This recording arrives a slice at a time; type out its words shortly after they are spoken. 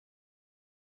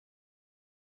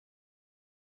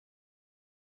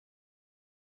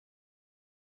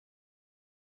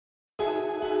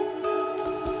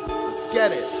Let's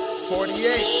get it.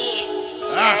 48.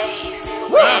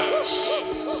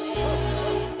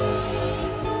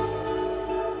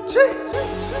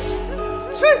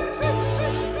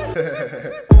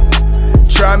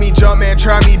 Try me jumpman,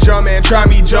 try me jumpman, try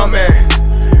me jumpman.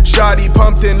 Shawty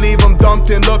pumped and leave them dumped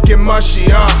and looking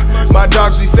mushy, My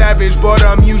dogs be savage, but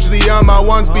I'm usually on my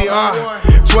ones be,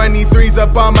 23's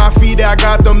up on my feet, I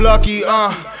got them lucky,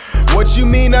 What you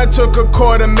mean I took a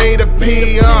quarter, made a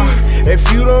P,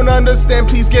 If you don't understand,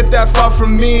 please get that far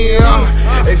from me,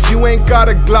 If you ain't got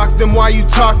a Glock, then why you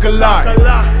talk a lot?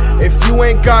 If you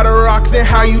ain't got a rock, then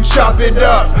how you chop it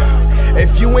up?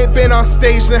 If you ain't been on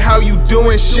stage, then how you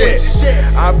doing shit?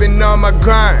 I've been on my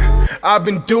grind, I've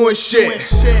been doing shit.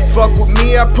 Fuck with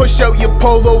me, I push out your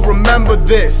polo, remember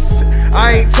this.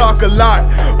 I ain't talk a lot,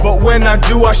 but when I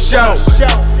do, I shout.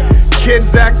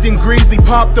 Kids acting greasy,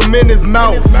 popped him in his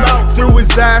mouth. Threw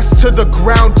his ass to the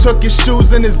ground, took his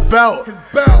shoes and his belt.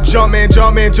 Jumpman,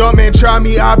 jumpman, jumpman, try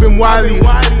me, I've been wily.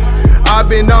 I've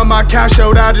been on my cash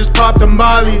out, I just popped a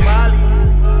molly.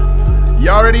 You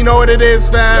already know what it is,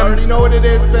 fam. You already know what it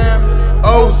is, fam.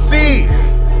 OC,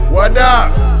 what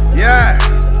up? Yeah,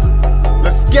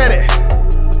 let's get it.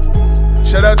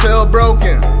 Shout out to Ill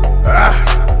Broken.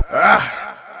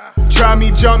 Try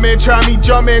me jumpman, try me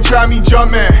jumpman, try me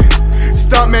jumpman.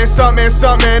 Stuntman, stuntman,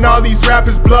 stuntman, all these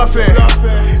rappers bluffing.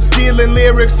 Stealing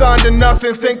lyrics onto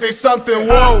nothing, think they something,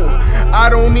 whoa. I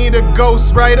don't need a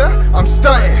ghost writer, I'm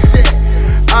stunting.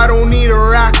 I don't need a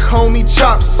rack, homie,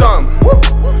 chop some.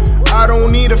 I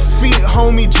don't need a feat,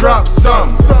 homie, drop some.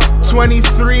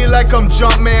 23 like I'm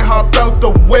Jumpman, hop out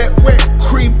the whip.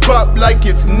 Creep up like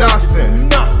it's nothing.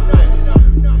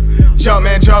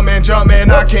 Jumpman, jumpman, jumpman,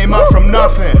 I came up from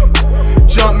nothing.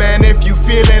 Jumpman, if you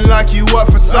feeling like you up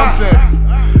for something.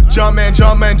 Jumpman,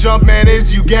 jumpman, jumpman,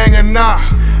 is you gang or nah?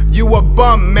 You a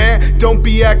bum, man, don't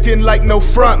be acting like no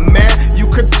front, man. You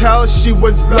could tell she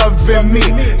was loving me.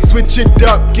 Switch it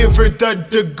up, give her the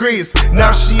degrees.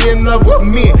 Now she in love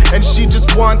with me, and she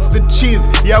just wants the cheese.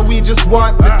 Yeah, we just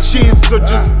want the cheese, so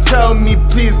just tell me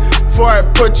please, before I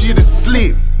put you to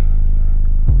sleep.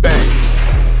 Bang.